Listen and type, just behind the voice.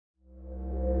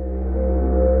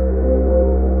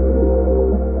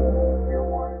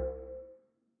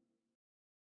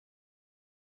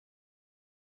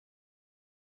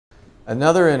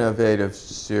Another innovative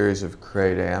series of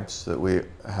crate amps that we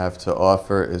have to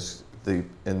offer is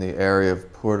in the area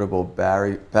of portable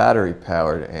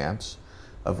battery-powered amps,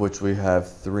 of which we have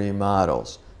three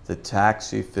models: the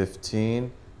Taxi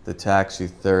 15, the Taxi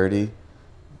 30,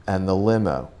 and the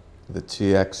Limo, the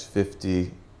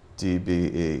TX50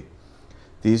 DBE.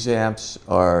 These amps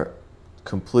are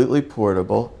completely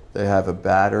portable. They have a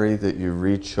battery that you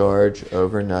recharge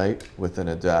overnight with an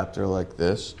adapter like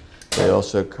this. They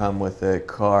also come with a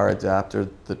car adapter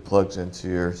that plugs into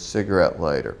your cigarette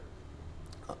lighter.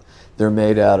 They're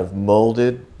made out of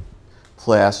molded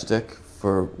plastic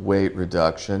for weight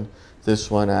reduction. This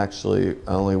one actually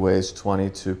only weighs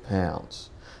 22 pounds.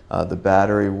 The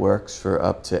battery works for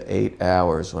up to 8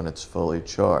 hours when it's fully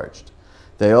charged.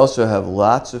 They also have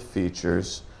lots of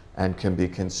features and can be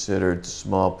considered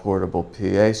small portable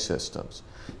PA systems.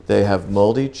 They have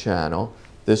multi-channel.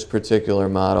 This particular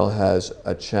model has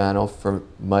a channel for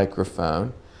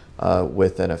microphone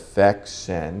with an effect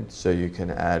send, so you can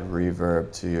add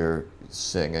reverb to your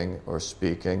singing or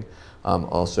speaking.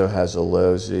 Also has a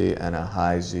low Z and a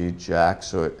high Z jack,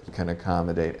 so it can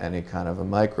accommodate any kind of a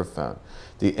microphone.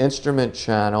 The instrument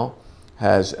channel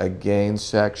has a gain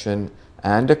section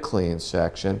and a clean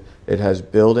section. It has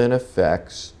built-in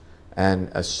effects and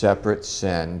a separate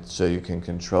send, so you can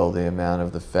control the amount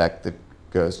of the effect that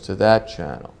goes to that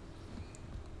channel.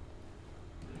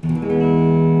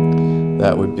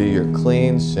 That would be your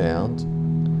clean sound.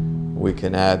 We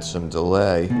can add some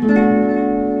delay.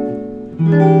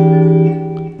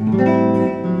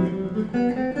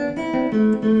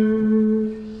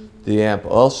 The amp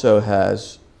also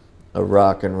has a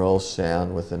rock and roll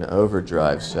sound with an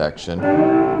overdrive section.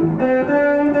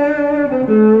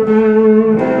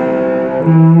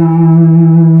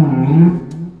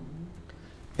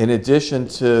 In addition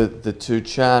to the two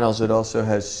channels, it also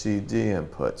has CD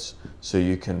inputs, so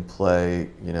you can play,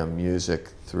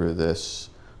 music through this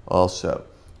also.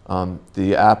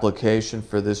 The application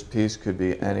for this piece could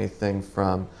be anything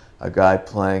from a guy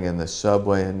playing in the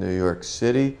subway in New York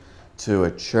City to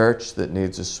a church that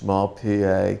needs a small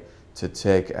PA to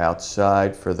take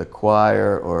outside for the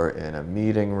choir, or in a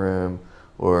meeting room,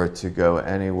 or to go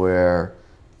anywhere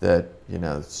that,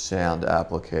 sound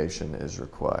application is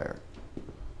required.